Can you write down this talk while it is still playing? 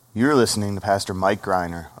You're listening to Pastor Mike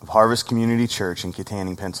Greiner of Harvest Community Church in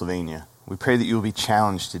Kittanning, Pennsylvania. We pray that you will be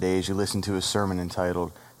challenged today as you listen to a sermon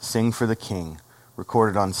entitled, Sing for the King,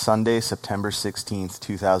 recorded on Sunday, September 16th,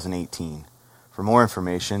 2018. For more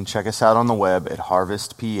information, check us out on the web at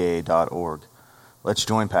harvestpa.org. Let's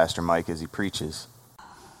join Pastor Mike as he preaches.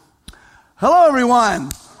 Hello,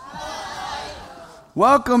 everyone.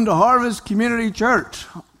 Welcome to Harvest Community Church.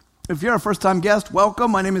 If you're a first-time guest,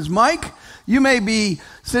 welcome. My name is Mike. You may be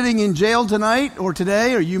sitting in jail tonight or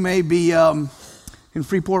today, or you may be in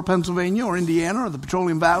Freeport, Pennsylvania, or Indiana, or the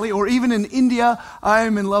Petroleum Valley, or even in India. I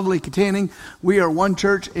am in lovely Kittanning. We are one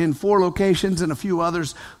church in 4 locations and a few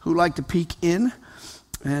others who like to peek in.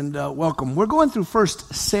 And welcome. We're going through 1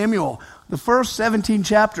 Samuel, the first 17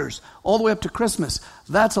 chapters, all the way up to Christmas.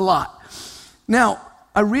 That's a lot. Now,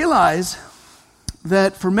 I realize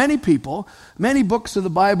that for many people, many books of the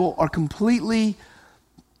Bible are completely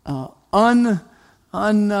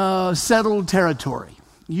unsettled territory.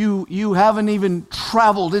 You haven't even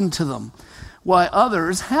traveled into them, while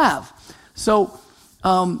others have. So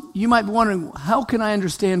you might be wondering, how can I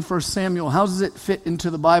understand 1 Samuel? How does it fit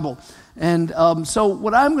into the Bible? And so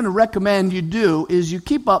what I'm going to recommend you do is you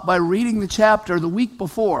keep up by reading the chapter the week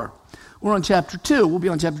before. We're on chapter 2. We'll be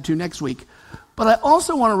on chapter 2 next week. But I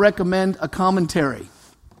also want to recommend a commentary.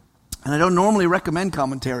 And I don't normally recommend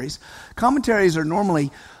commentaries. Commentaries are normally,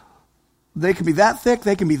 they can be that thick,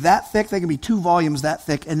 they can be that thick, they can be 2 volumes that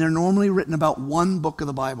thick, and they're normally written about one book of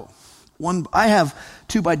the Bible. I have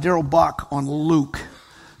 2 by Darrell Bock on Luke.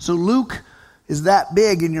 So Luke is that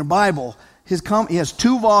big in your Bible. He has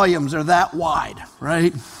 2 volumes, they're that wide,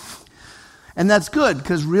 right? And that's good,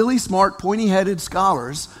 because really smart, pointy-headed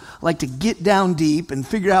scholars like to get down deep and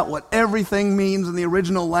figure out what everything means in the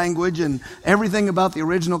original language and everything about the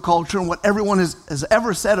original culture and what everyone has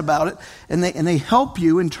ever said about it, and they help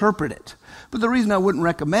you interpret it. But the reason I wouldn't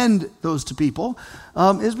recommend those to people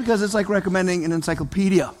is because it's like recommending an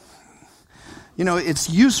encyclopedia. You know, it's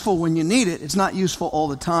useful when you need it. It's not useful all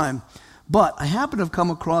the time. But I happen to have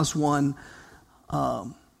come across one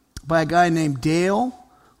by a guy named Dale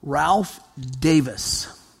Ralph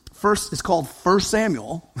Davis. First, it's called 1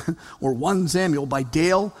 Samuel, or 1 Samuel, by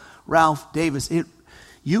Dale Ralph Davis.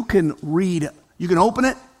 You can open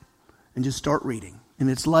it and just start reading. And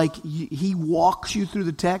it's like he walks you through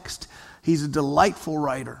the text. He's a delightful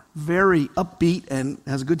writer, very upbeat and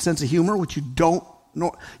has a good sense of humor, which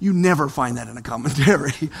you never find that in a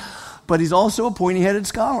commentary. But he's also a pointy-headed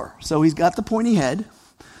scholar. So he's got the pointy head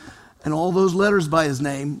and all those letters by his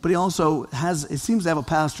name, but he also seems to have a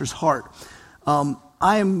pastor's heart.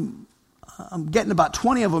 I'm getting about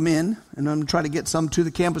 20 of them in, and I'm going to try to get some to the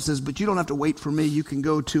campuses, but you don't have to wait for me. You can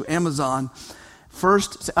go to Amazon.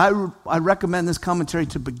 First, I recommend this commentary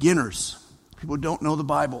to beginners, people who don't know the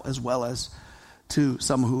Bible, as well as to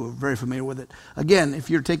some who are very familiar with it. Again, if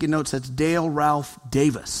you're taking notes, that's Dale Ralph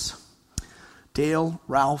Davis. Dale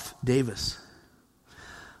Ralph Davis.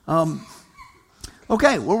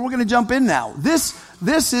 Okay, well, we're going to jump in now. This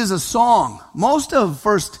is a song. Most of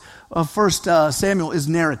First Samuel is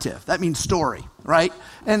narrative. That means story, right?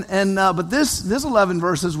 But this 11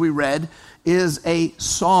 verses we read is a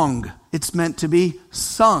song. It's meant to be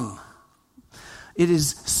sung. It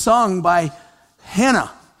is sung by Hannah.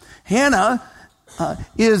 Hannah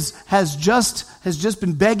has just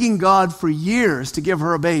been begging God for years to give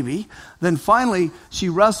her a baby. Then finally she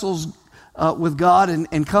wrestles with God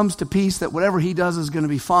and comes to peace that whatever he does is going to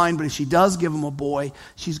be fine. But if she does give him a boy,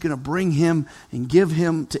 she's going to bring him and give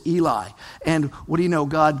him to Eli. And what do you know?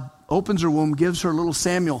 God opens her womb, gives her little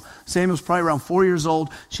Samuel. Samuel's probably around 4 years old.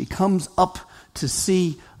 She comes up to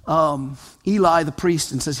see Eli, the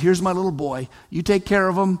priest, and says, here's my little boy. You take care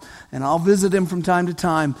of him, and I'll visit him from time to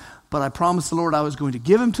time. But I promised the Lord I was going to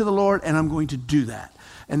give him to the Lord, and I'm going to do that.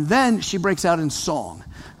 And then she breaks out in song.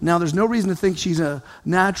 Now, there's no reason to think she's a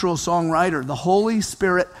natural songwriter. The Holy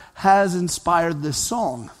Spirit has inspired this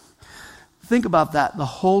song. Think about that. The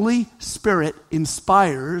Holy Spirit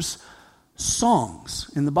inspires songs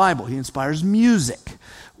in the Bible. He inspires music.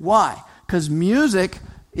 Why? Because music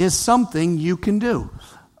is something you can do.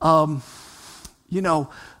 There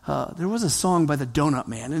was a song by the Donut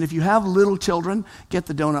Man, and if you have little children, get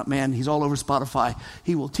the Donut Man. He's all over Spotify.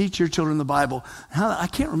 He will teach your children the Bible. I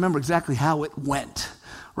can't remember exactly how it went,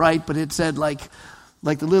 right? But it said like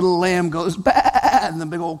the little lamb goes bah, and the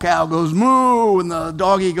big old cow goes moo, and the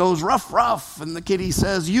doggy goes ruff, ruff, and the kitty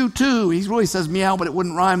says you too. He really says meow, but it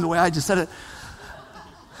wouldn't rhyme the way I just said it.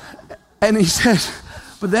 And he says,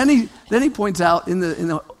 but then he points out in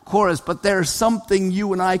the chorus, but there's something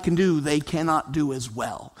you and I can do they cannot do as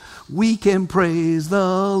well. We can praise the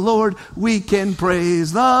Lord. We can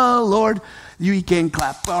praise the Lord. We can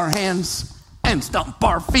clap our hands and stomp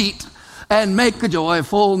our feet and make a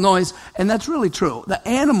joyful noise. And that's really true. The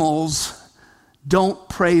animals don't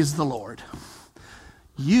praise the Lord.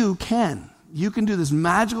 You can. You can do this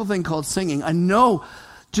magical thing called singing. I know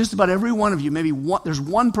just about every one of you, there's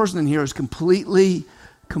one person in here who's completely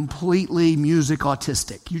music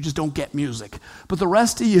autistic. You just don't get music. But the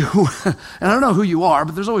rest of you, and I don't know who you are,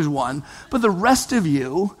 but there's always one, but the rest of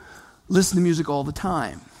you listen to music all the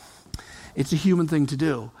time. It's a human thing to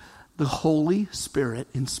do. The Holy Spirit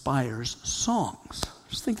inspires songs.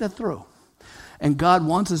 Just think that through. And God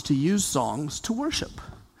wants us to use songs to worship.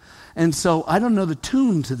 And so I don't know the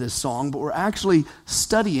tune to this song, but we're actually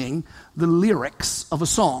studying the lyrics of a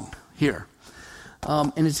song here.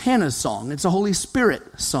 And it's Hannah's song. It's a Holy Spirit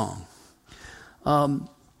song.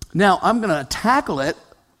 Now, I'm going to tackle it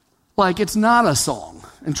like it's not a song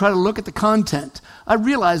and try to look at the content. I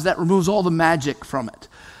realize that removes all the magic from it.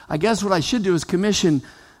 I guess what I should do is commission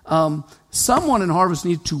someone in Harvest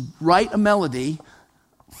needs to write a melody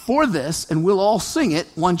for this, and we'll all sing it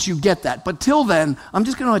once you get that. But till then, I'm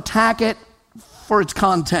just going to attack it for its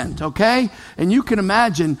content, okay? And you can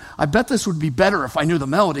imagine, I bet this would be better if I knew the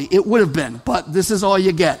melody. It would have been, but this is all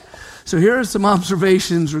you get. So here are some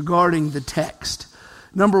observations regarding the text.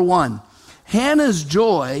 Number one, Hannah's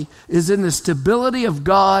joy is in the stability of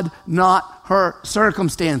God, not her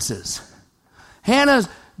circumstances. Hannah's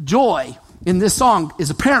joy in this song is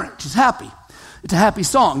apparent. She's happy. It's a happy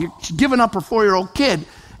song. She's given up her 4-year-old kid,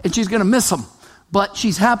 and she's going to miss him. But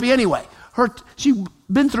she's happy anyway. She's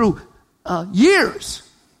been through years.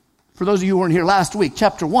 For those of you who weren't here last week,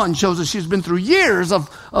 chapter 1 shows us she's been through years of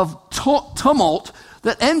tumult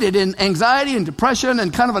that ended in anxiety and depression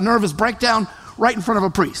and kind of a nervous breakdown right in front of a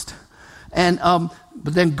priest. And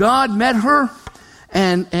but then God met her,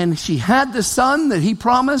 and she had the son that he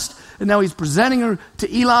promised, and now he's presenting her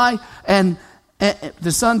to Eli, and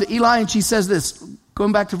the son to Eli, and she says this,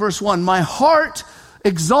 going back to verse 1, my heart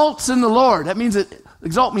exalts in the Lord. That means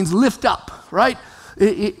exalt means lift up, right?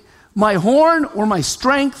 My horn or my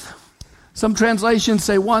strength. Some translations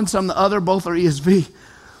say one, some the other. Both are ESV.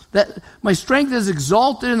 That my strength is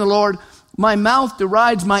exalted in the Lord. My mouth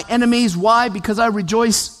derides my enemies. Why? Because I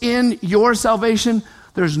rejoice in your salvation.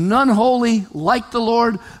 There's none holy like the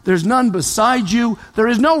Lord. There's none beside you. There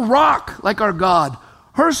is no rock like our God.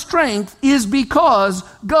 Her strength is because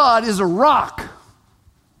God is a rock.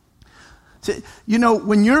 You know,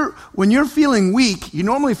 when you're feeling weak, you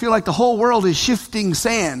normally feel like the whole world is shifting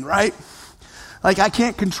sand, right? Like, I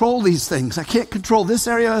can't control these things. I can't control this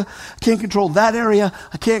area. I can't control that area.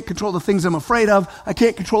 I can't control the things I'm afraid of. I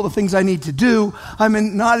can't control the things I need to do.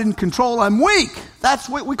 I'm not in control. I'm weak. That's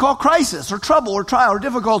what we call crisis or trouble or trial or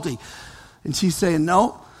difficulty. And she's saying,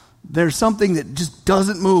 no, there's something that just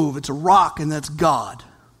doesn't move. It's a rock, and that's God.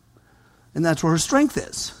 And that's where her strength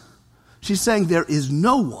is. She's saying there is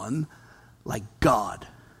no one like God.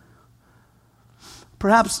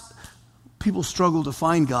 Perhaps people struggle to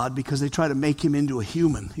find God because they try to make him into a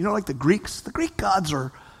human. You know, like the Greeks. The Greek gods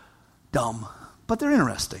are dumb, but they're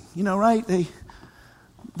interesting. You know, right?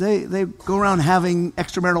 They go around having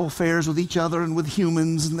extramarital affairs with each other and with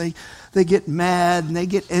humans, and they get mad, and they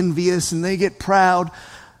get envious, and they get proud.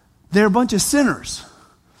 They're a bunch of sinners.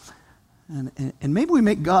 And maybe we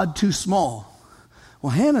make God too small. Well,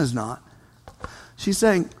 Hannah's not. She's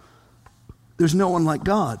saying, there's no one like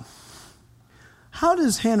God. How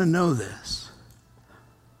does Hannah know this?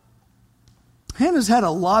 Hannah's had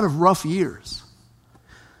a lot of rough years.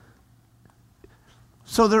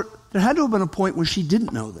 So there had to have been a point where she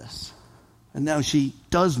didn't know this. And now she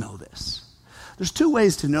does know this. There's two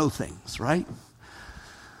ways to know things, right?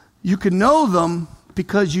 You can know them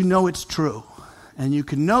because you know it's true. And you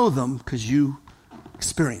can know them because you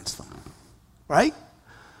experience them, right?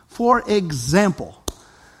 For example,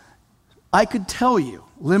 I could tell you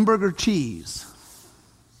Limburger cheese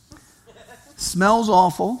smells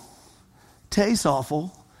awful, tastes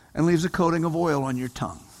awful, and leaves a coating of oil on your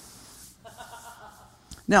tongue.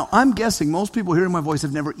 Now, I'm guessing most people hearing my voice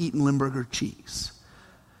have never eaten Limburger cheese.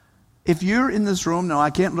 If you're in this room, now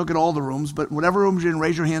I can't look at all the rooms, but whatever rooms you're in,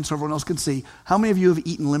 raise your hand so everyone else can see. How many of you have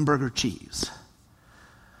eaten Limburger cheese?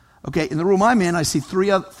 Okay, in the room I'm in, I see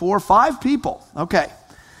 3, 4, 5 people. Okay.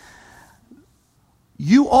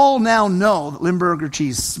 You all now know that Limburger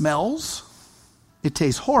cheese smells, it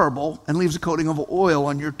tastes horrible, and leaves a coating of oil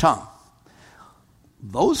on your tongue.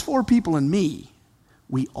 Those 4 people and me,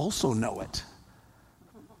 we also know it.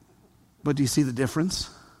 But do you see the difference?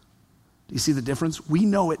 Do you see the difference? We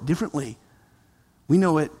know it differently. We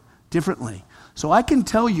know it differently. So I can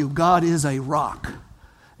tell you God is a rock,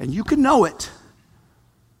 and you can know it,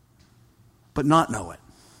 but not know it.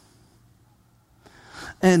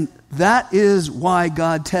 And that is why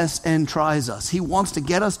God tests and tries us. He wants to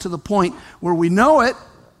get us to the point where we know it,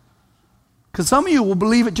 because some of you will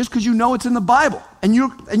believe it just because you know it's in the Bible, and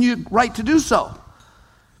you're right to do so.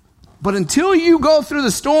 But until you go through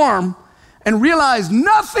the storm and realize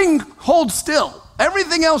nothing holds still,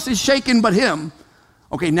 everything else is shaken but him,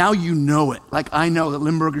 okay, now you know it. Like I know that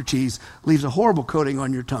Limburger cheese leaves a horrible coating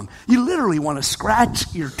on your tongue. You literally want to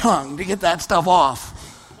scratch your tongue to get that stuff off.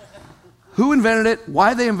 Who invented it,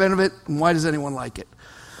 why they invented it, and why does anyone like it?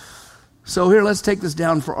 So here, let's take this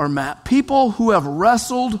down for our map. People who have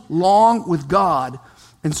wrestled long with God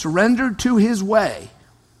and surrendered to his way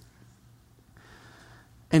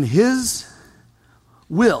and his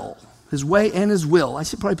will, his way and his will, I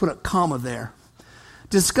should probably put a comma there,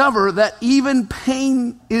 discover that even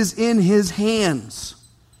pain is in his hands.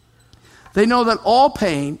 They know that all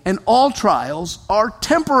pain and all trials are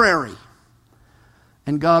temporary,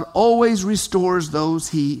 and God always restores those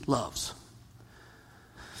he loves.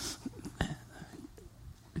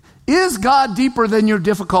 Is God deeper than your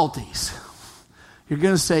difficulties? You're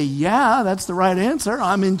going to say, yeah, that's the right answer.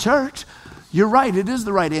 I'm in church. You're right, it is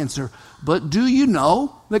the right answer. But do you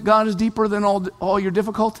know that God is deeper than all your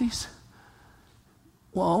difficulties?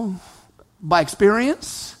 Well, by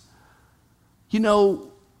experience, you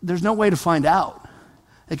know, there's no way to find out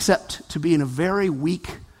except to be in a very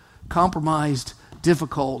weak, compromised,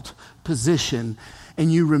 difficult position,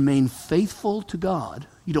 and you remain faithful to God.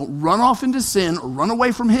 You don't run off into sin or run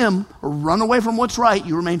away from him or run away from what's right.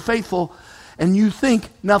 You remain faithful, and you think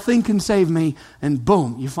nothing can save me, and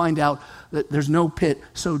boom, you find out that there's no pit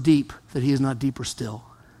so deep that he is not deeper still.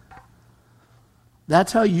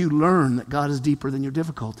 That's how you learn that God is deeper than your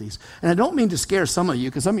difficulties. And I don't mean to scare some of you,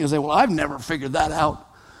 because some of you say, well, I've never figured that out.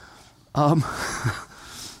 Are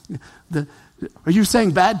you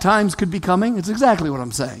saying bad times could be coming? It's exactly what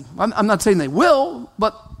I'm saying. I'm not saying they will,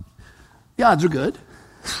 but the odds are good.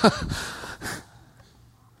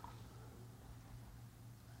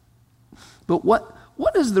 But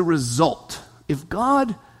what is the result if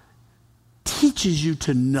God teaches you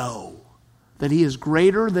to know that he is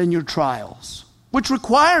greater than your trials, which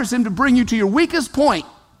requires him to bring you to your weakest point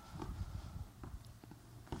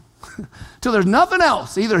till there's nothing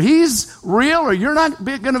else? Either he's real or you're not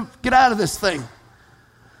going to get out of this thing.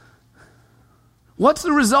 What's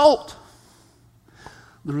the result?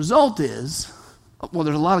 The result is, well,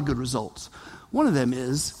 there's a lot of good results. One of them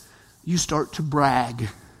is you start to brag,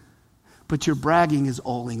 but your bragging is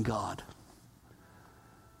all in God.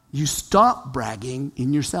 You stop bragging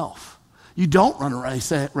in yourself. You don't run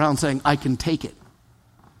around saying, I can take it.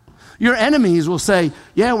 Your enemies will say,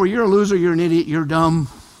 yeah, well, you're a loser, you're an idiot, you're dumb,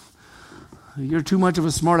 you're too much of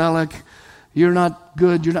a smart aleck, you're not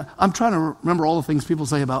good, you're not. I'm trying to remember all the things people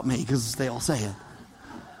say about me because they all say it.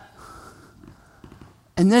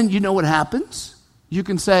 And then you know what happens? You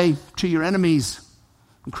can say to your enemies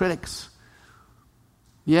and critics,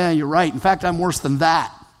 yeah, you're right. In fact, I'm worse than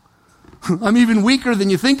that. I'm even weaker than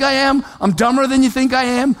you think I am. I'm dumber than you think I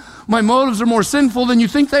am. My motives are more sinful than you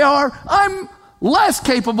think they are. I'm less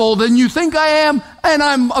capable than you think I am, and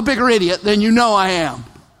I'm a bigger idiot than you know I am.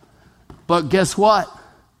 But guess what?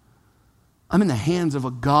 I'm in the hands of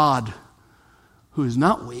a God who is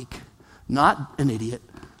not weak, not an idiot,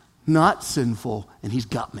 not sinful, and he's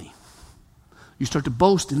got me. You start to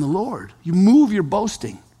boast in the Lord. You move your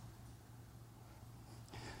boasting.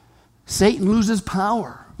 Satan loses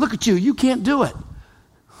power. Look at you. You can't do it.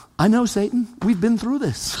 I know, Satan. We've been through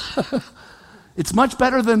this. It's much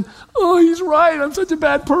better than, oh, he's right. I'm such a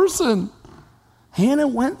bad person. Hannah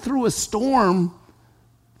went through a storm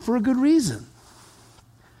for a good reason.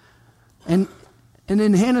 And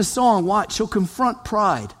in Hannah's song, watch, she'll confront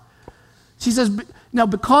pride. She says, now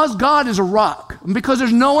because God is a rock, and because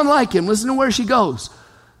there's no one like him, listen to where she goes.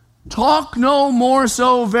 Talk no more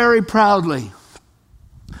so very proudly.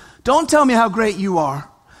 Don't tell me how great you are.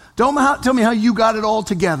 Don't tell me how you got it all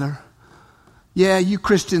together. Yeah, you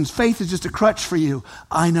Christians, faith is just a crutch for you.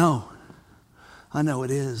 I know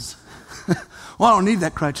it is. Well, I don't need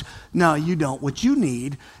that crutch. No, you don't. What you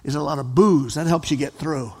need is a lot of booze. That helps you get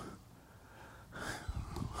through.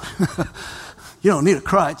 You don't need a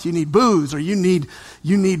crutch. You need booze, or you need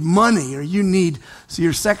money, or you need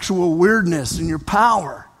your sexual weirdness and your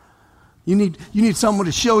power. You need someone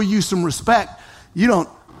to show you some respect. You don't.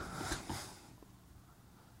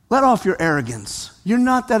 Let off your arrogance. You're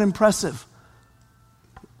not that impressive.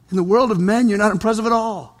 In the world of men, you're not impressive at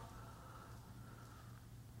all.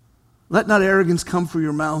 Let not arrogance come from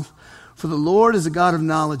your mouth, for the Lord is a God of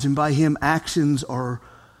knowledge, and by him actions are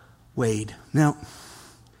weighed. Now,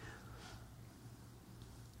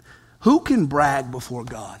 who can brag before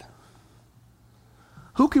God?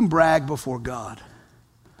 Who can brag before God?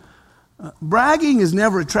 Bragging is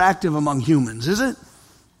never attractive among humans, is it?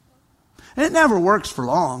 And it never works for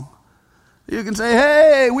long. You can say,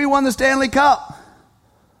 hey, we won the Stanley Cup.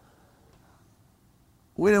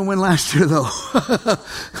 We didn't win last year, though.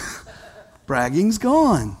 Bragging's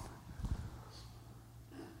gone.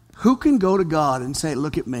 Who can go to God and say,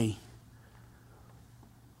 look at me?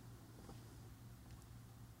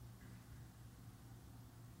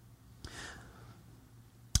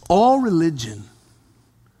 All religion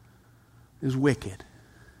is wicked,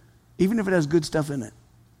 even if it has good stuff in it,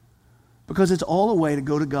 because it's all a way to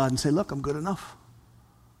go to God and say, look, I'm good enough.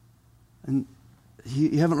 And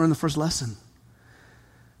you haven't learned the first lesson.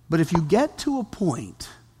 But if you get to a point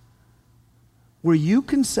where you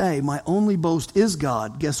can say, my only boast is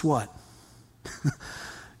God, guess what?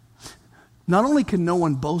 Not only can no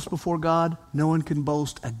one boast before God, no one can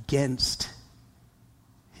boast against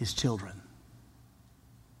his children.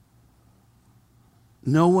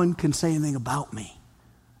 No one can say anything about me.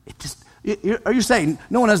 Are you saying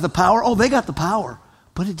no one has the power? Oh, they got the power,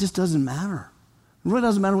 but it just doesn't matter. It really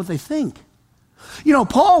doesn't matter what they think. You know,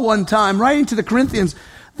 Paul one time, writing to the Corinthians,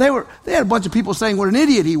 they had a bunch of people saying what an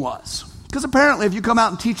idiot he was. Because apparently if you come out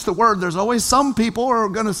and teach the word, there's always some people who are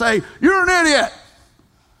going to say, you're an idiot.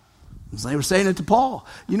 And so they were saying it to Paul.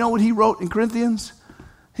 You know what he wrote in Corinthians?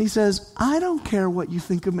 He says, I don't care what you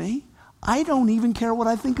think of me. I don't even care what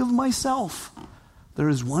I think of myself. There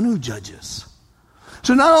is one who judges.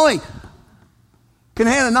 So not only can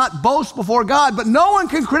Hannah not boast before God, but no one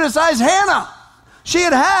can criticize Hannah. She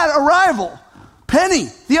had a rival, Penny,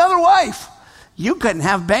 the other wife. You couldn't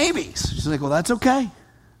have babies. She's like, well, that's okay.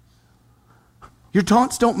 Your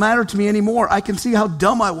taunts don't matter to me anymore. I can see how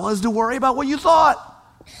dumb I was to worry about what you thought.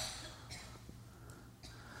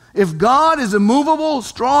 If God is immovable,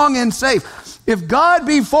 strong, and safe, if God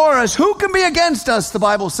be for us, who can be against us, the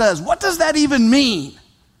Bible says. What does that even mean?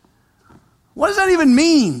 What does that even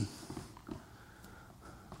mean?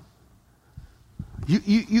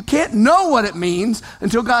 You can't know what it means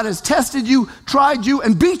until God has tested you, tried you,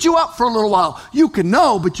 and beat you up for a little while. You can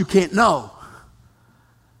know, but you can't know.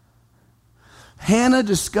 Hannah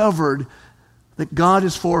discovered that God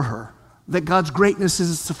is for her, that God's greatness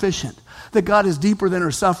is sufficient, that God is deeper than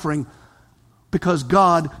her suffering because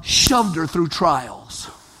God shoved her through trials.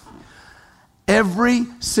 Every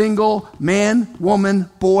single man, woman,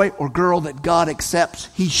 boy, or girl that God accepts,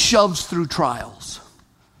 he shoves through trials.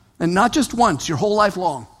 And not just once, your whole life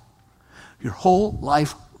long. Your whole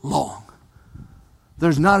life long.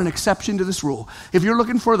 There's not an exception to this rule. If you're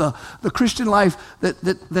looking for the Christian life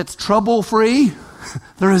that's trouble-free,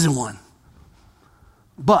 there isn't one.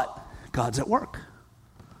 But God's at work.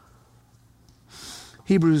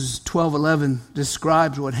 Hebrews 12:11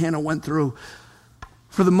 describes what Hannah went through.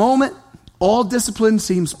 For the moment, all discipline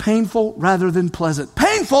seems painful rather than pleasant.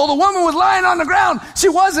 Painful? The woman was lying on the ground. She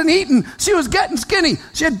wasn't eating. She was getting skinny.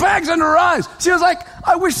 She had bags under her eyes. She was like,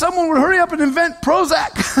 I wish someone would hurry up and invent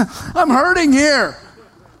Prozac. I'm hurting here.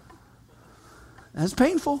 That's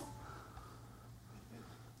painful.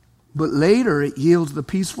 But later it yields the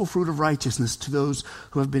peaceful fruit of righteousness to those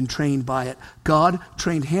who have been trained by it. God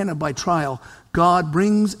trained Hannah by trial. God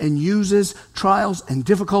brings and uses trials and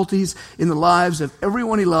difficulties in the lives of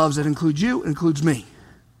everyone he loves. That includes you, includes me.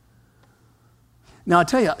 Now I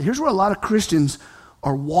tell you, here's where a lot of Christians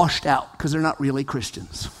are washed out because they're not really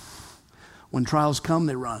Christians. When trials come,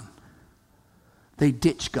 they run. They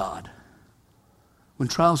ditch God. When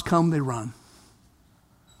trials come, they run.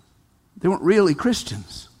 They weren't really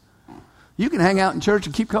Christians. You can hang out in church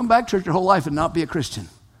and keep coming back to church your whole life and not be a Christian.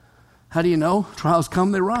 How do you know? Trials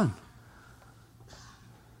come, they run.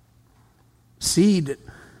 Seed that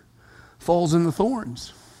falls in the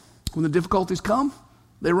thorns. When the difficulties come,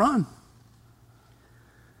 they run.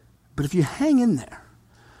 But if you hang in there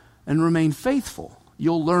and remain faithful,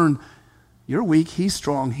 you'll learn you're weak, he's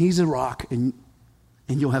strong, he's a rock, and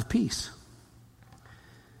you'll have peace.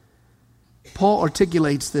 Paul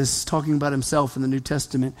articulates this talking about himself in the New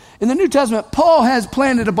Testament. In the New Testament, Paul has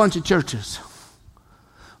planted a bunch of churches.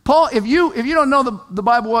 Paul, if you don't know the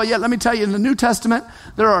Bible well yet, let me tell you, in the New Testament,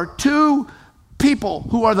 there are two people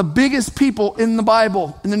who are the biggest people in the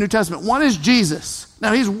Bible in the New Testament. One is Jesus.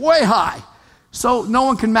 Now, he's way high, so no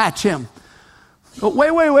one can match him. But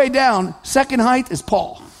way, way, way down, second height is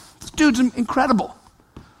Paul. This dude's incredible.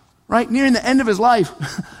 Right? Nearing the end of his life,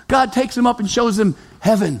 God takes him up and shows him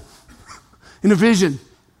heaven in a vision.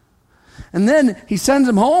 And then he sends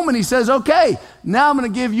him home and he says, okay, now I'm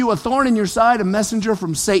going to give you a thorn in your side, a messenger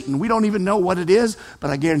from Satan. We don't even know what it is,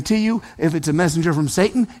 but I guarantee you, if it's a messenger from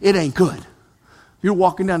Satan, it ain't good. You're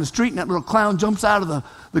walking down the street and that little clown jumps out of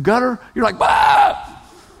the gutter. You're like, bah!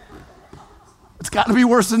 got to be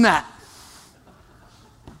worse than that.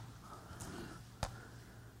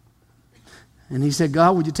 And he said,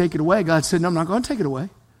 God, would you take it away? God said, no, I'm not going to take it away.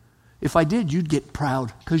 If I did, you'd get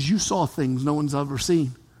proud because you saw things no one's ever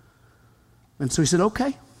seen. And so he said,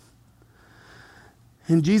 okay.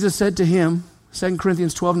 And Jesus said to him, 2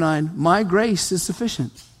 Corinthians 12:9, my grace is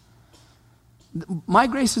sufficient. My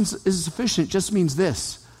grace is sufficient just means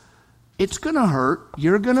this. It's going to hurt.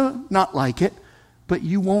 You're going to not like it, but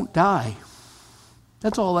you won't die.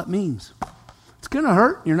 That's all that means. It's going to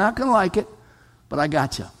hurt. You're not going to like it, but I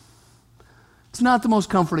got you. It's not the most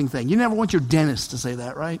comforting thing. You never want your dentist to say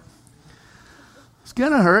that, right? It's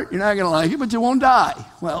going to hurt. You're not going to like it, but you won't die.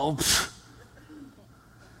 Well,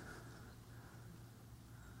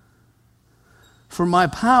 for my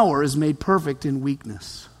power is made perfect in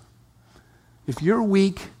weakness. If you're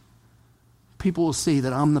weak, people will see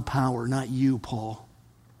that I'm the power, not you, Paul.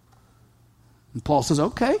 And Paul says,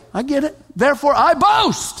 okay, I get it. Therefore, I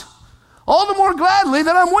boast all the more gladly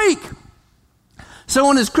that I'm weak. So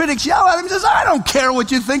when his critics yell at him, he says, I don't care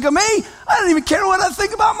what you think of me. I don't even care what I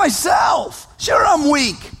think about myself. Sure, I'm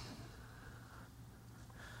weak.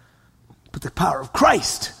 But the power of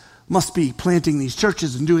Christ must be planting these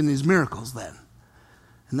churches and doing these miracles then.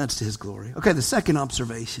 And that's to his glory. Okay, the second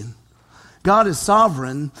observation. God is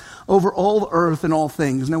sovereign over all the earth and all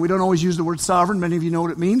things. Now, we don't always use the word sovereign. Many of you know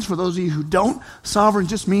what it means. For those of you who don't, sovereign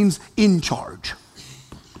just means in charge.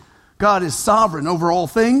 God is sovereign over all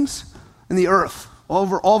things in the earth,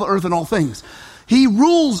 over all the earth and all things. He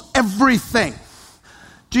rules everything.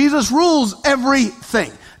 Jesus rules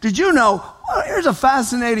everything. Did you know? Well, here's a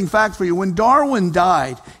fascinating fact for you. When Darwin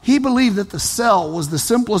died, he believed that the cell was the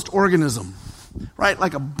simplest organism, right?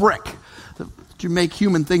 Like a brick that you make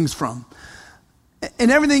human things from.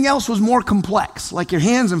 And everything else was more complex. Like your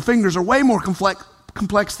hands and fingers are way more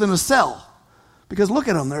complex than a cell. Because look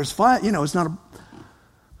at them. There's five, it's not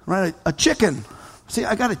a chicken. See,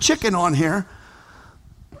 I got a chicken on here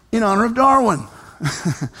in honor of Darwin.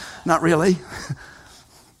 Not really.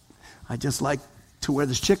 I just like to wear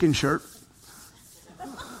this chicken shirt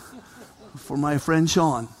for my friend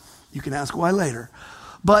Sean. You can ask why later.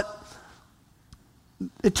 But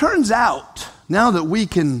it turns out, now that we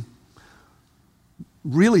can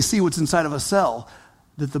really see what's inside of a cell,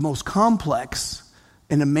 that the most complex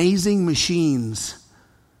and amazing machines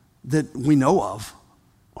that we know of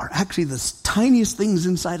are actually the tiniest things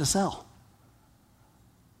inside a cell.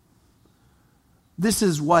 This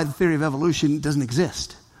is why the theory of evolution doesn't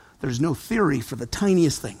exist. There's no theory for the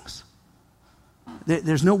tiniest things.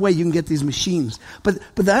 There's no way you can get these machines. But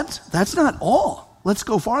that's not all. Let's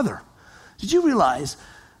go farther. Did you realize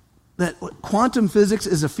that quantum physics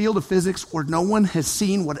is a field of physics where no one has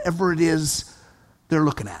seen whatever it is they're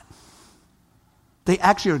looking at? They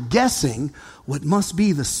actually are guessing what must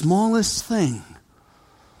be the smallest thing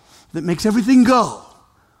that makes everything go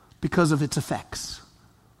because of its effects.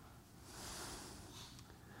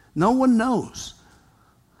 No one knows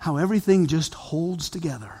how everything just holds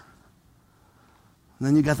together. And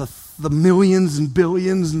then you got the millions and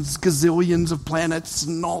billions and gazillions of planets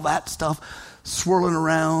and all that stuff swirling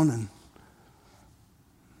around. And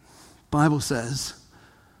Bible says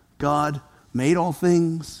God made all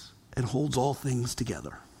things and holds all things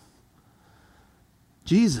together.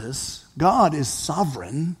 God is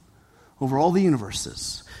sovereign over all the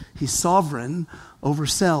universes. He's sovereign over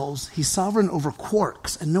cells. He's sovereign over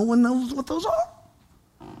quarks, and no one knows what those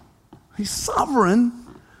are. He's sovereign.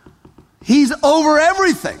 He's over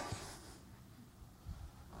everything.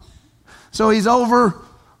 So he's over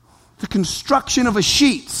the construction of a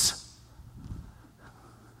sheets.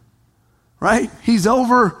 Right? He's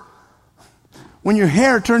over when your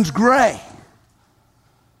hair turns gray.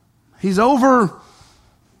 He's over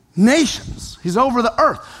nations. He's over the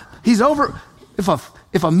earth. He's over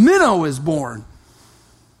if a minnow is born.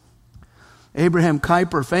 Abraham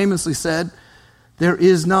Kuyper famously said, there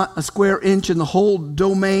is not a square inch in the whole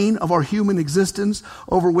domain of our human existence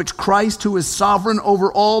over which Christ, who is sovereign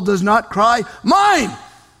over all, does not cry, mine!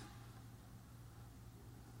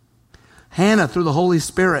 Hannah, through the Holy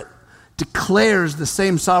Spirit, declares the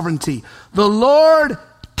same sovereignty. The Lord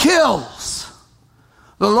kills.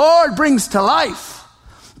 The Lord brings to life.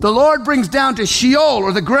 The Lord brings down to Sheol,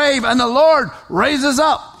 or the grave, and the Lord raises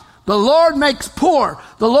up. The Lord makes poor.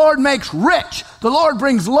 The Lord makes rich. The Lord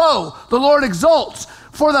brings low. The Lord exalts.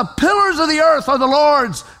 For the pillars of the earth are the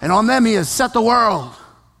Lord's, and on them he has set the world.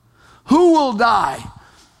 Who will die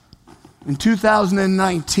in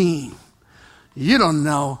 2019? You don't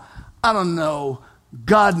know. I don't know.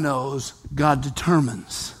 God knows. God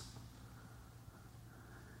determines.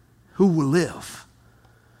 Who will live?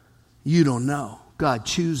 You don't know. God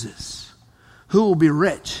chooses. Who will be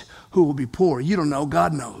rich? Who will be poor? You don't know.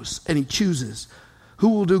 God knows, and he chooses. Who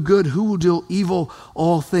will do good? Who will do evil?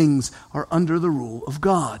 All things are under the rule of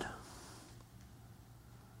God.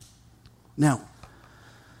 Now,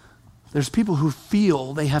 there's people who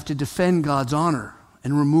feel they have to defend God's honor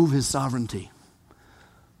and remove his sovereignty.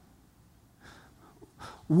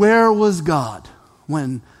 Where was God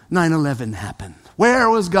when 9/11 happened? Where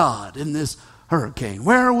was God in this hurricane?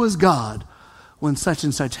 Where was God when such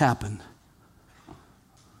and such happened?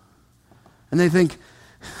 And they think,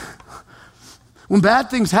 when bad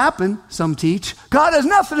things happen, some teach, God has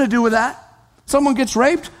nothing to do with that. Someone gets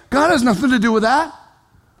raped, God has nothing to do with that.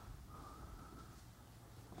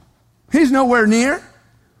 He's nowhere near.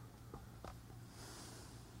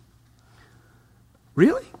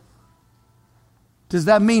 Really? Does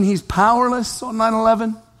that mean he's powerless on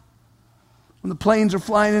 9/11? When the planes are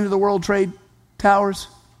flying into the World Trade Towers?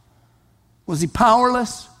 Was he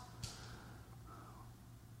powerless?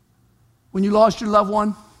 When you lost your loved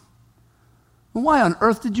one? Well, why on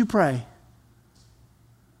earth did you pray?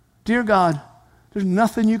 Dear God, there's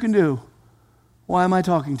nothing you can do. Why am I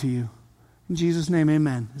talking to you? In Jesus' name,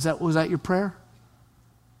 amen. Was that your prayer?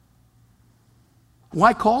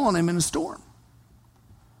 Why call on him in a storm?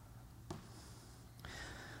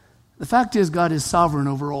 The fact is, God is sovereign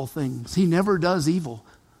over all things. He never does evil,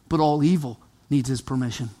 but all evil needs his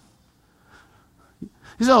permission.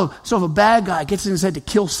 So if a bad guy gets in his head to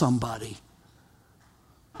kill somebody,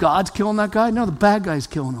 God's killing that guy? No, the bad guy's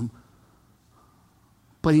killing him.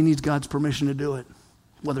 But he needs God's permission to do it,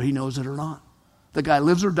 whether he knows it or not. The guy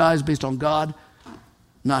lives or dies based on God,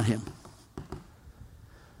 not him.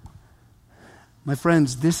 My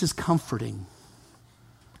friends, this is comforting.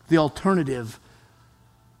 The alternative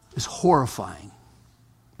is horrifying.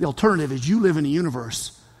 The alternative is you live in a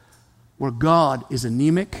universe where God is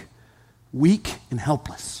anemic, weak, and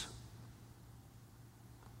helpless.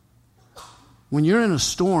 When you're in a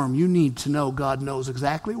storm, you need to know God knows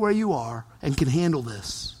exactly where you are and can handle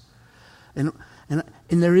this. And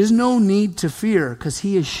there is no need to fear because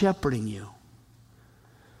he is shepherding you.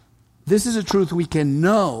 This is a truth we can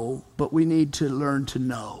know, but we need to learn to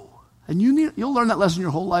know. And you'll learn that lesson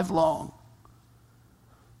your whole life long.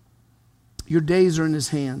 Your days are in his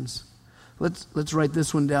hands. Let's write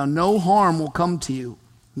this one down. No harm will come to you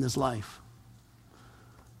in this life.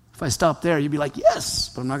 If I stop there, you'd be like, yes,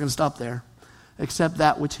 but I'm not going to stop there. Except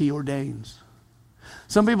that which he ordains.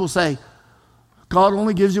 Some people say, God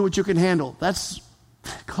only gives you what you can handle. That's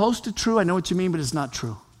close to true. I know what you mean, but it's not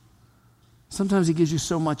true. Sometimes he gives you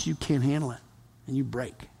so much you can't handle it, and you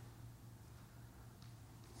break.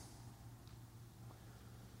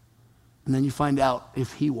 And then you find out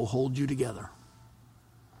if he will hold you together.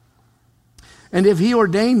 And if he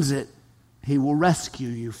ordains it, he will rescue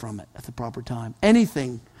you from it at the proper time.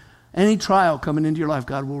 Anything, any trial coming into your life,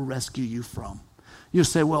 God will rescue you from. You'll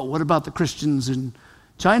say, well, what about the Christians in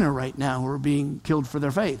China right now who are being killed for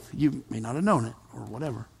their faith? You may not have known it or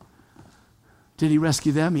whatever. Did he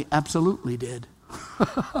rescue them? He absolutely did.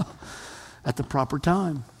 At the proper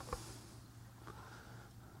time.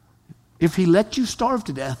 If he let you starve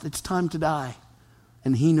to death, it's time to die.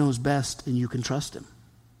 And he knows best, and you can trust him.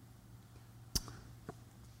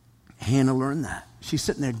 Hannah learned that. She's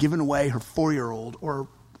sitting there giving away her 4-year-old, or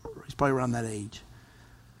he's probably around that age.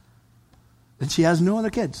 And she has no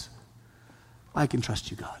other kids. I can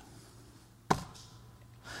trust you, God.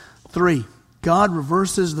 3, God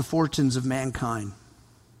reverses the fortunes of mankind.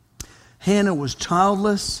 Hannah was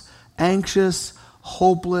childless, anxious,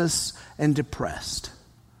 hopeless, and depressed.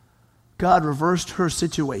 God reversed her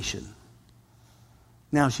situation.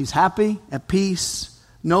 Now she's happy, at peace,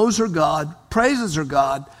 knows her God, praises her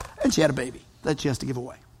God, and she had a baby that she has to give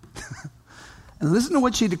away. And listen to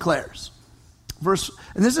what she declares.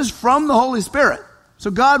 And this is from the Holy Spirit. So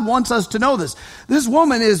God wants us to know this. This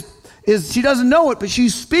woman is she doesn't know it, but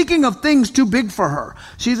she's speaking of things too big for her.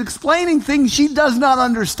 She's explaining things she does not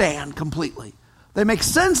understand completely. They make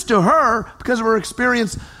sense to her because of her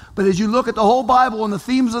experience, but as you look at the whole Bible and the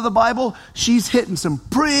themes of the Bible, she's hitting some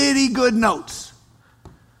pretty good notes.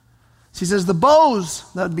 She says, the bows,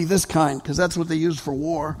 that would be this kind, because that's what they use for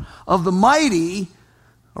war, of the mighty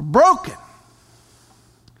are broken.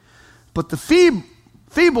 But the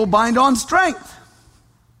feeble bind on strength.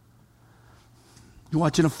 You're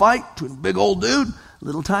watching a fight between a big old dude, a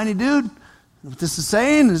little tiny dude. What this is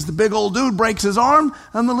saying is the big old dude breaks his arm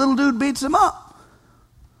and the little dude beats him up.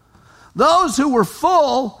 Those who were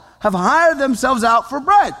full have hired themselves out for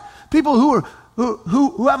bread. People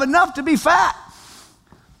who have enough to be fat.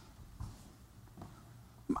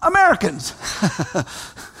 Americans.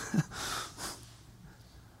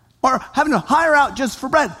 Or having to hire out just for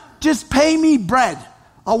bread. Just pay me bread.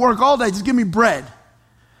 I'll work all day. Just give me bread.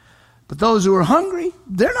 But those who are hungry,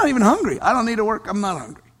 they're not even hungry. I don't need to work. I'm not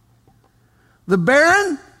hungry. The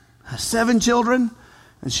barren has 7 children,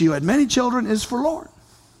 and she who had many children is forlorn.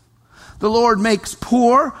 The Lord makes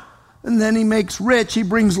poor, and then he makes rich. He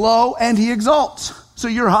brings low, and he exalts. So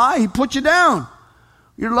you're high, he puts you down.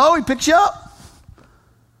 You're low, he picks you up.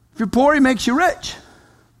 If you're poor, he makes you rich.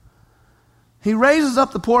 He raises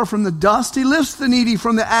up the poor from the dust. He lifts the needy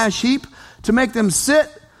from the ash heap to make them sit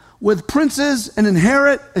with princes and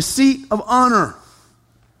inherit a seat of honor.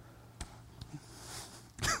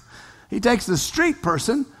 He takes the street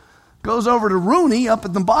person, goes over to Rooney up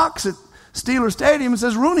at the box at Steeler Stadium and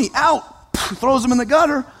says, Rooney, out. Throws him in the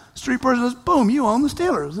gutter. Street person says, boom, you own the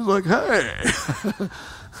Steelers. It's like, hey.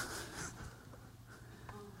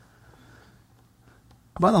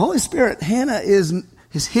 By the Holy Spirit, Hannah is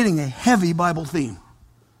hitting a heavy Bible theme.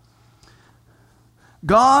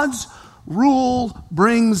 God's rule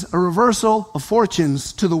brings a reversal of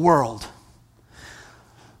fortunes to the world.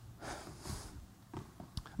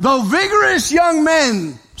 Though vigorous young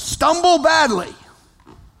men stumble badly,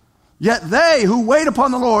 yet they who wait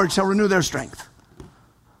upon the Lord shall renew their strength.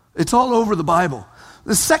 It's all over the Bible.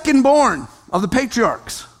 The second born of the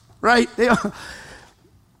patriarchs, right?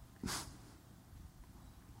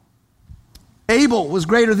 Abel was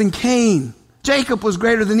greater than Cain. Jacob was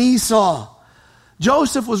greater than Esau.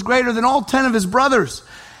 Joseph was greater than all 10 of his brothers.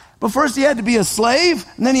 But first he had to be a slave,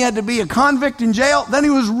 and then he had to be a convict in jail. Then he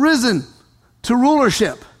was risen to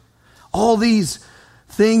rulership. All these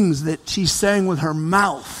things that she's saying with her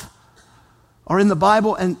mouth are in the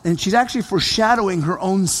Bible, and she's actually foreshadowing her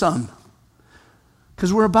own son.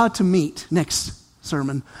 Because we're about to meet, next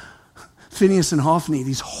sermon, Phinehas and Hophni,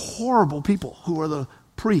 these horrible people who are the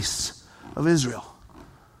priests of Israel.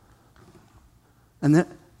 And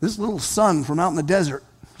this little son from out in the desert,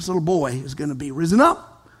 this little boy, is going to be risen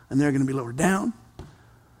up, and they're going to be lowered down.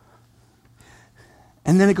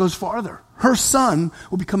 And then it goes farther. Her son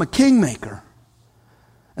will become a kingmaker.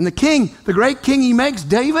 And the king, the great king he makes,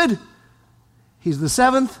 David, he's the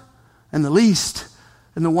 7th and the least,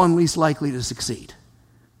 and the one least likely to succeed.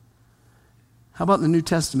 How about in the New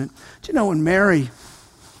Testament? Do you know when Mary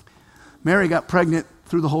got pregnant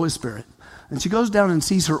through the Holy Spirit, and she goes down and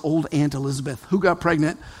sees her old Aunt Elizabeth, who got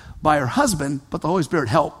pregnant by her husband, but the Holy Spirit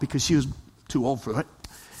helped because she was too old for it.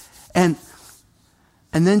 And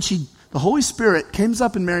then the Holy Spirit comes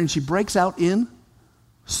up in Mary and she breaks out in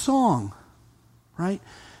song, right?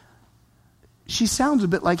 She sounds a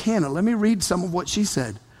bit like Hannah. Let me read some of what she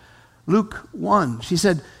said. Luke 1, she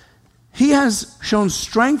said, he has shown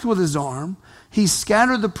strength with his arm. He's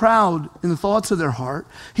scattered the proud in the thoughts of their heart.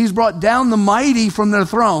 He's brought down the mighty from their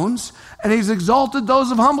thrones, and he's exalted those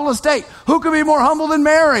of humble estate. Who could be more humble than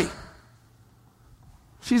Mary?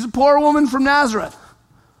 She's a poor woman from Nazareth.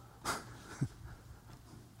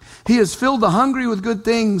 He has filled the hungry with good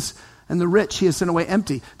things, and the rich he has sent away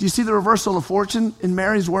empty. Do you see the reversal of fortune in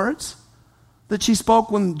Mary's words that she spoke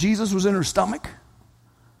when Jesus was in her stomach?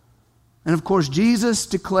 And of course, Jesus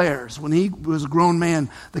declares, when he was a grown man,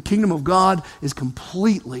 the kingdom of God is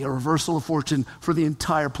completely a reversal of fortune for the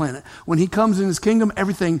entire planet. When he comes in his kingdom,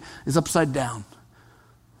 everything is upside down.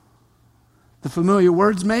 The familiar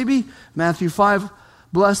words maybe, Matthew 5,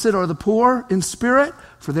 blessed are the poor in spirit,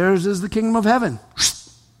 for theirs is the kingdom of heaven.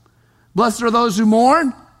 Blessed are those who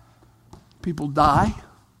mourn. People die.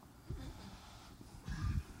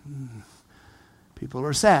 People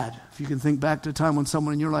are sad. If you can think back to a time when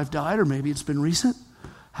someone in your life died, or maybe it's been recent,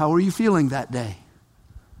 how are you feeling that day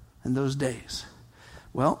and those days?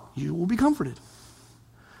 Well, you will be comforted.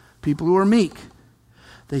 People who are meek,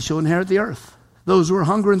 they shall inherit the earth. Those who are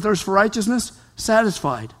hunger and thirst for righteousness,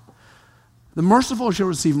 satisfied. The merciful shall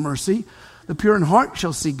receive mercy. The pure in heart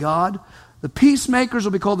shall see God. The peacemakers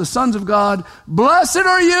will be called the sons of God. Blessed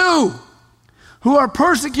are you who are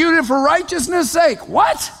persecuted for righteousness' sake.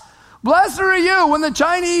 What? Blessed are you when the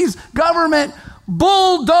Chinese government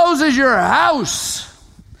bulldozes your house,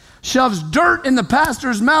 shoves dirt in the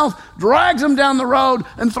pastor's mouth, drags him down the road,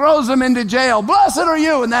 and throws him into jail. Blessed are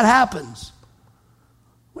you, and that happens.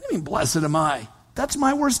 What do you mean, blessed am I? That's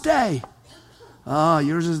my worst day.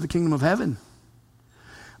 Yours is the kingdom of heaven.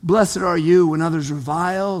 Blessed are you when others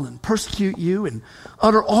revile and persecute you and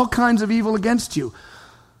utter all kinds of evil against you.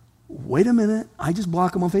 Wait a minute, I just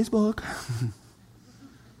block them on Facebook.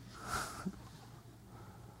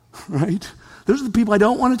 Right? Those are the people I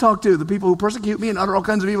don't want to talk to, the people who persecute me and utter all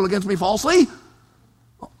kinds of evil against me falsely.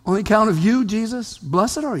 On the account of you, Jesus,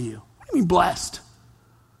 blessed are you. What do you mean blessed?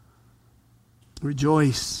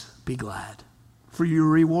 Rejoice, be glad. For your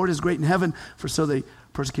reward is great in heaven, for so they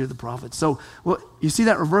persecuted the prophets. So you see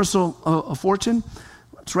that reversal of fortune?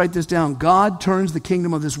 Let's write this down. God turns the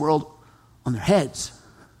kingdom of this world on their heads.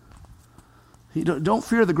 Don't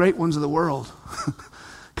fear the great ones of the world,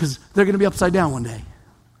 because they're going to be upside down one day.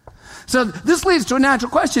 So this leads to a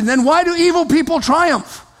natural question. Then why do evil people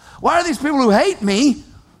triumph? Why are these people who hate me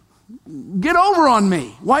get over on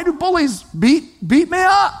me? Why do bullies beat me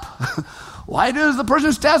up? Why does the person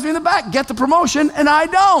who stabs me in the back get the promotion and I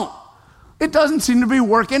don't? It doesn't seem to be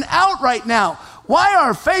working out right now. Why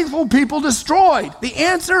are faithful people destroyed? The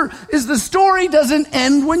answer is the story doesn't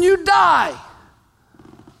end when you die.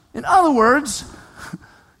 In other words,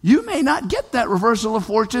 you may not get that reversal of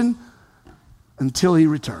fortune until he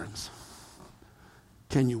returns.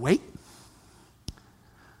 Can you wait?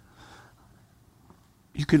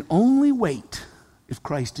 You can only wait if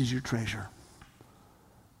Christ is your treasure.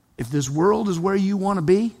 If this world is where you want to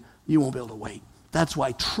be, you won't be able to wait. That's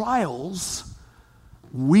why trials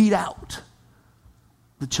weed out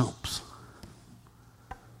the chumps.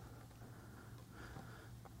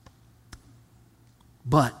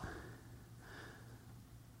 But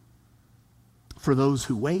for those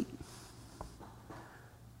who wait,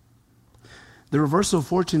 the reversal of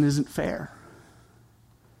fortune isn't fair.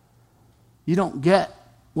 You don't get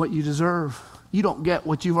what you deserve. You don't get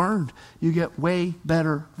what you've earned. You get way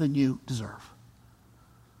better than you deserve.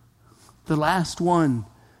 The last one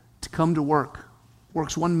to come to work,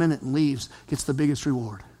 works 1 minute and leaves, gets the biggest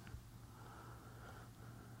reward.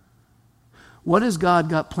 What has God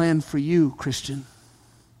got planned for you, Christian?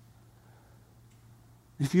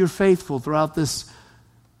 If you're faithful throughout this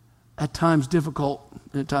at times difficult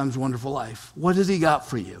and at times wonderful life, what has he got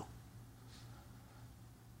for you?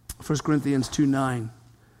 1 Corinthians 2:9.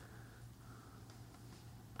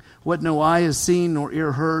 What no eye has seen, nor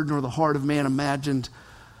ear heard, nor the heart of man imagined,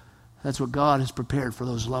 that's what God has prepared for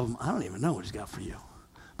those who love him. I don't even know what he's got for you.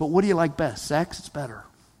 But what do you like best? Sex? It's better.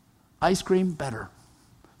 Ice cream? Better.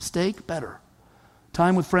 Steak? Better.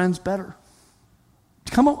 Time with friends? Better.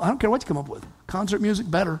 I don't care what you come up with. Concert music?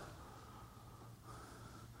 Better.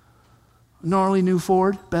 Gnarly new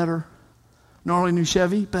Ford? Better. Gnarly new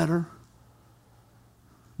Chevy? Better.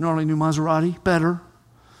 Gnarly new Maserati? Better.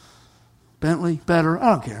 Bentley? Better. I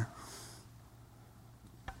don't care.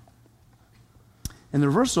 And the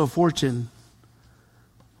reversal of fortune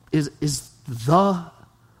is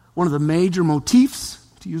one of the major motifs,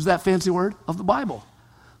 to use that fancy word, of the Bible.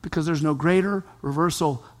 Because there's no greater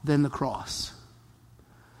reversal than the cross.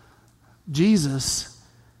 Jesus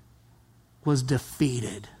was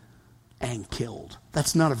defeated and killed.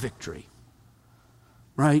 That's not a victory.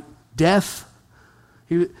 Right? Death,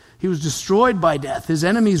 he was destroyed by death. His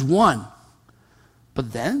enemies won.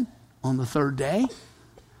 But then, on the third day,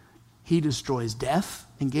 he destroys death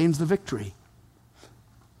and gains the victory.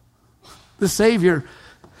 The Savior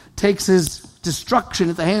takes his destruction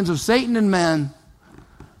at the hands of Satan and man,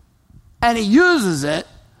 and he uses it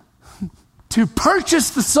to purchase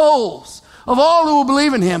the souls of all who will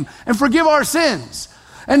believe in him and forgive our sins.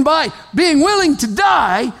 And by being willing to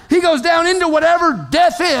die, he goes down into whatever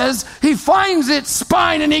death is, he finds its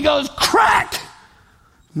spine and he goes, crack!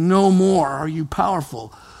 No more are you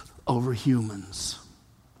powerful over humans.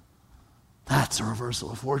 That's a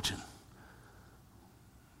reversal of fortune.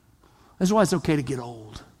 That's why it's okay to get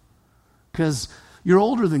old. Because you're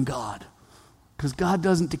older than God. Because God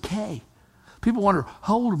doesn't decay. People wonder,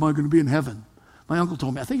 how old am I going to be in heaven? My uncle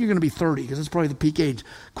told me, I think you're going to be 30 because it's probably the peak age.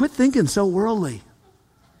 Quit thinking so worldly.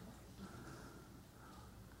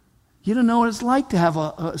 You don't know what it's like to have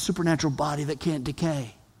a supernatural body that can't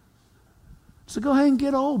decay. So go ahead and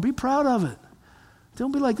get old. Be proud of it.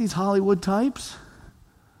 Don't be like these Hollywood types.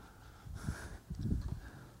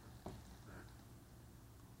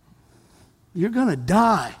 You're going to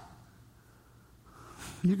die.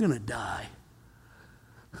 You're going to die.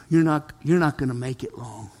 You're not going to make it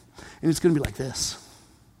long. And it's going to be like this.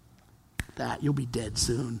 You'll be dead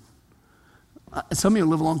soon. Some of you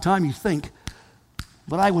live a long time, you think.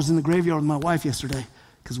 But I was in the graveyard with my wife yesterday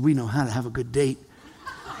because we know how to have a good date.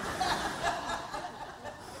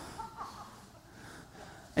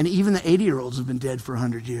 And even the 80-year-olds have been dead for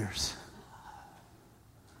 100 years.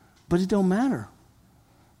 But it don't matter.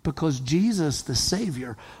 Because Jesus, the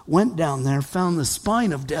Savior, went down there, found the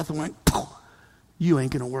spine of death and went, poof, you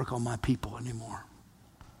ain't going to work on my people anymore.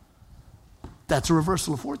 That's a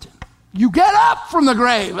reversal of fortune. You get up from the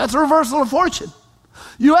grave. That's a reversal of fortune.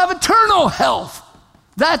 You have eternal health.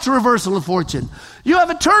 That's a reversal of fortune. You have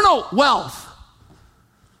eternal wealth.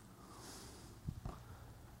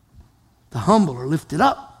 The humble are lifted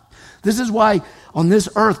up. This is why on this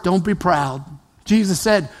earth, don't be proud. Jesus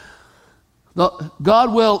said,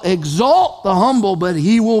 God will exalt the humble, but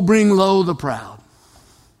he will bring low the proud.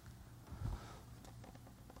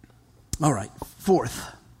 All right, fourth,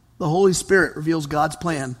 the Holy Spirit reveals God's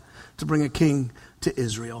plan to bring a king to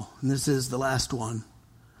Israel. And this is the last one.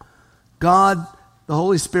 God, the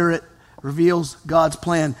Holy Spirit, reveals God's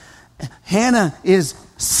plan. Hannah is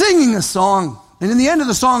singing a song, and in the end of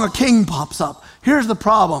the song, a king pops up. Here's the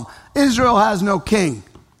problem. Israel has no king.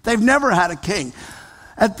 They've never had a king.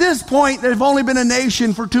 At this point, they've only been a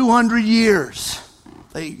nation for 200 years.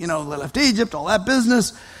 They left Egypt, all that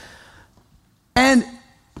business. And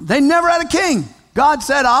they never had a king. God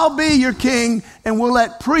said, I'll be your king, and we'll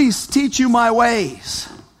let priests teach you my ways.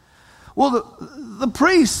 Well, the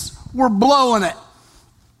priests were blowing it.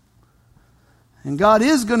 And God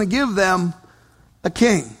is going to give them a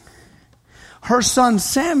king. Her son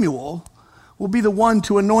Samuel will be the one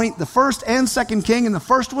to anoint the first and second king, and the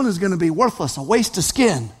first one is going to be worthless, a waste of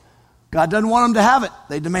skin. God doesn't want them to have it.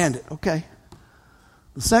 They demand it. Okay.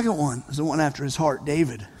 The second one is the one after his heart,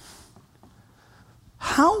 David.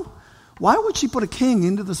 Why would she put a king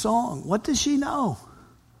into the song? What does she know?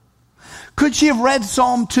 Could she have read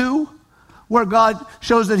Psalm 2, where God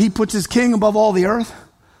shows that he puts his king above all the earth?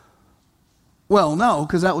 Well, no,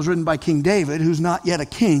 because that was written by King David, who's not yet a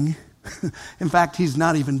king. In fact, he's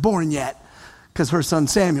not even born yet, because her son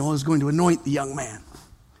Samuel is going to anoint the young man.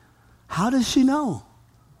 How does she know?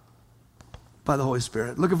 By the Holy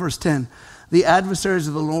Spirit. Look at verse 10. The adversaries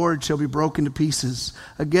of the Lord shall be broken to pieces.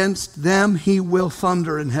 Against them he will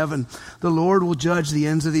thunder in heaven. The Lord will judge the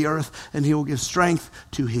ends of the earth, and he will give strength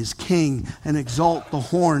to his king and exalt the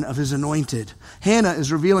horn of his anointed. Hannah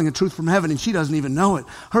is revealing a truth from heaven, and she doesn't even know it.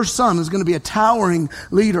 Her son is going to be a towering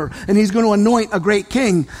leader, and he's going to anoint a great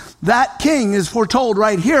king. That king is foretold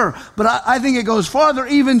right here, but I think it goes farther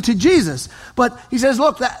even to Jesus. But he says,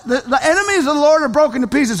 look, the enemies of the Lord are broken to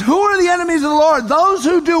pieces. Who are the enemies of the Lord? Those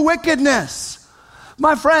who do wickedness.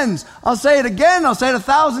 My friends, I'll say it again, I'll say it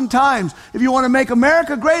 1,000 times. If you want to make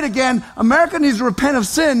America great again, America needs to repent of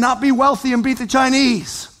sin, not be wealthy and beat the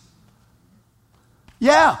Chinese.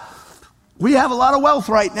 Yeah, we have a lot of wealth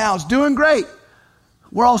right now. It's doing great.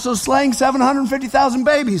 We're also slaying 750,000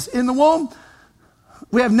 babies in the womb.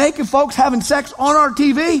 We have naked folks having sex on our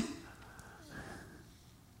TV.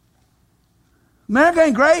 America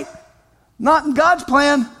ain't great. Not in God's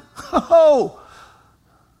plan. Oh.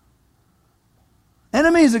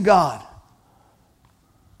 Enemies of God.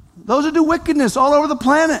 Those who do wickedness all over the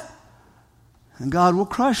planet. And God will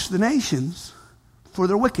crush the nations for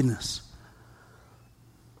their wickedness.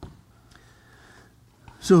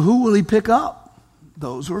 So who will he pick up?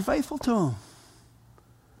 Those who are faithful to him.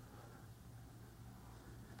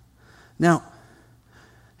 Now,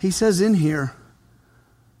 he says in here,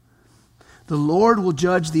 the Lord will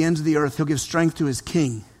judge the ends of the earth. He'll give strength to his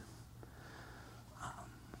king.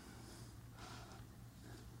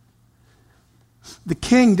 The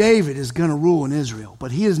king David is going to rule in Israel,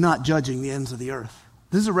 but he is not judging the ends of the earth.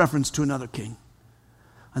 This is a reference to another king.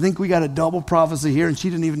 I think we got a double prophecy here, and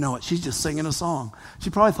she didn't even know it. She's just singing a song.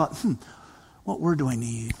 She probably thought, what word do I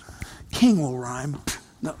need? King will rhyme.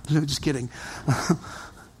 No, just kidding.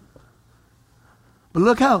 But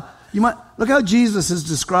look how Jesus is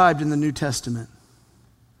described in the New Testament.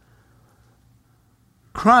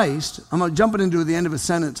 Christ, I'm going to jump it into the end of a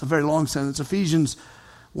sentence, a very long sentence, Ephesians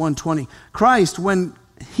 1:20. Christ, when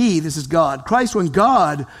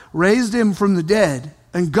God raised him from the dead,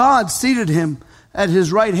 and God seated him at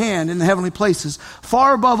his right hand in the heavenly places,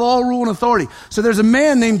 far above all rule and authority. So there's a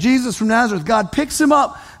man named Jesus from Nazareth. God picks him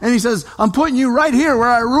up and he says, I'm putting you right here where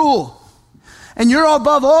I rule. And you're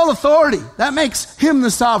above all authority. That makes him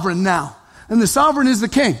the sovereign now. And the sovereign is the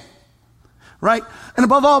king. Right? And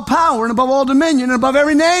above all power and above all dominion and above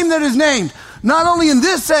every name that is named. Not only in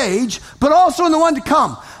this age, but also in the one to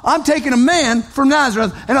come. I'm taking a man from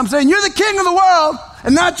Nazareth and I'm saying, you're the king of the world.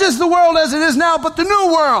 And not just the world as it is now, but the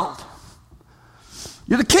new world.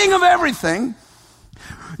 You're the king of everything.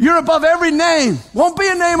 You're above every name. Won't be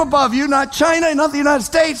a name above you. Not China, not the United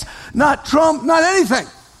States, not Trump, not anything.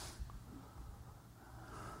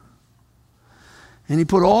 And he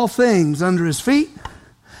put all things under his feet.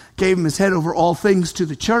 Gave him his head over all things to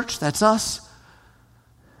the church. That's us.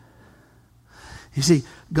 You see,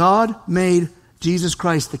 God made Jesus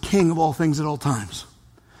Christ the king of all things at all times.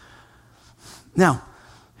 Now,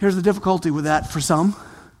 here's the difficulty with that for some.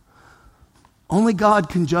 Only God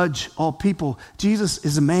can judge all people. Jesus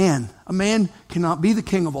is a man. A man cannot be the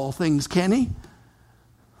king of all things, can he?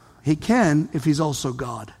 He can if he's also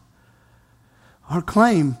God.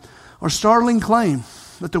 Our startling claim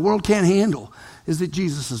that the world can't handle is that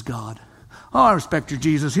Jesus is God. Oh, I respect your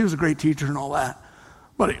Jesus. He was a great teacher and all that.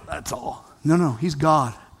 But that's all. No, he's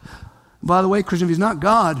God. By the way, Christian, if he's not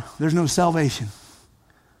God, there's no salvation.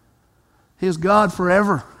 He is God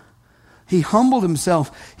forever. He humbled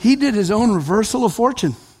himself. He did his own reversal of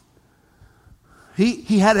fortune.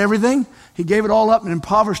 He had everything. He gave it all up and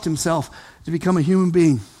impoverished himself to become a human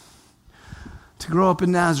being, to grow up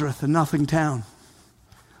in Nazareth, a nothing town,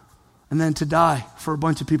 and then to die for a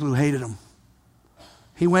bunch of people who hated him.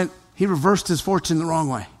 He reversed his fortune the wrong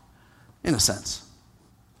way, in a sense.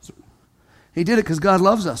 He did it because God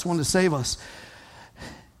loves us, wanted to save us.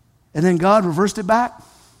 And then God reversed it back.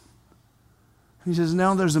 He says,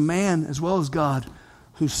 now there's a man as well as God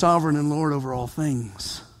who's sovereign and Lord over all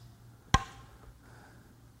things.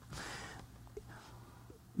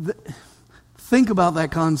 Think about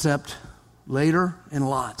that concept later in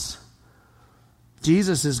lots.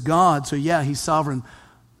 Jesus is God, so yeah, he's sovereign.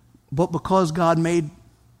 But because God made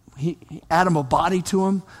Adam a body to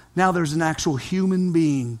him, now there's an actual human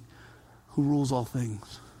being who rules all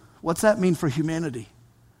things. What's that mean for humanity?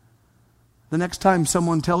 The next time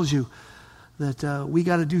someone tells you that we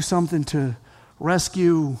got to do something to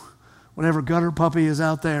rescue whatever gutter puppy is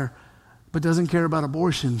out there, but doesn't care about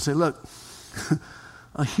abortion, say, look,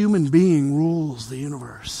 a human being rules the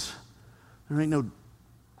universe. There ain't no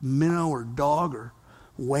minnow or dog or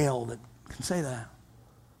whale that can say that.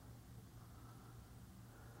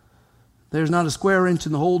 There's not a square inch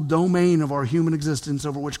in the whole domain of our human existence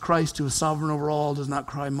over which Christ, who is sovereign over all, does not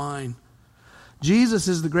cry mine. Jesus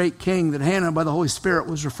is the great king that Hannah, by the Holy Spirit,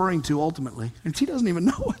 was referring to ultimately, and she doesn't even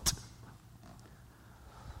know it.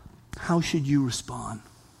 How should you respond?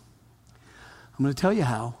 I'm going to tell you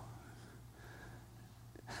how.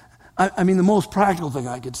 I mean, the most practical thing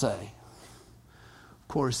I could say, of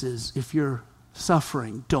course, is if you're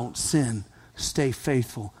suffering, don't sin. Stay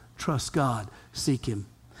faithful. Trust God. Seek Him.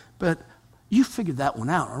 But you figured that one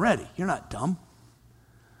out already. You're not dumb.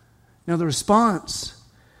 Now, the response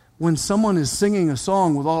when someone is singing a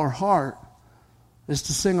song with all her heart is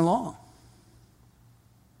to sing along.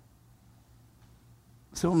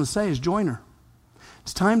 So what I'm going to say is join her.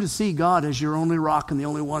 It's time to see God as your only rock and the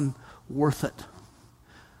only one worth it.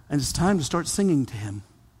 And it's time to start singing to Him.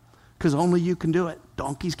 Because only you can do it.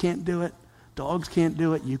 Donkeys can't do it. Dogs can't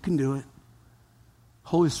do it. You can do it.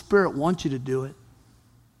 Holy Spirit wants you to do it.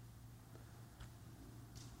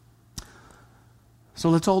 So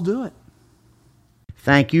let's all do it.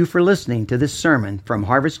 Thank you for listening to this sermon from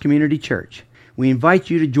Harvest Community Church. We invite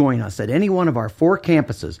you to join us at any one of our 4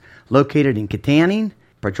 campuses located in Kittanning,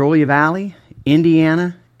 Petrolia Valley,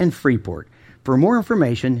 Indiana, and Freeport. For more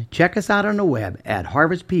information, check us out on the web at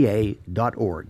harvestpa.org.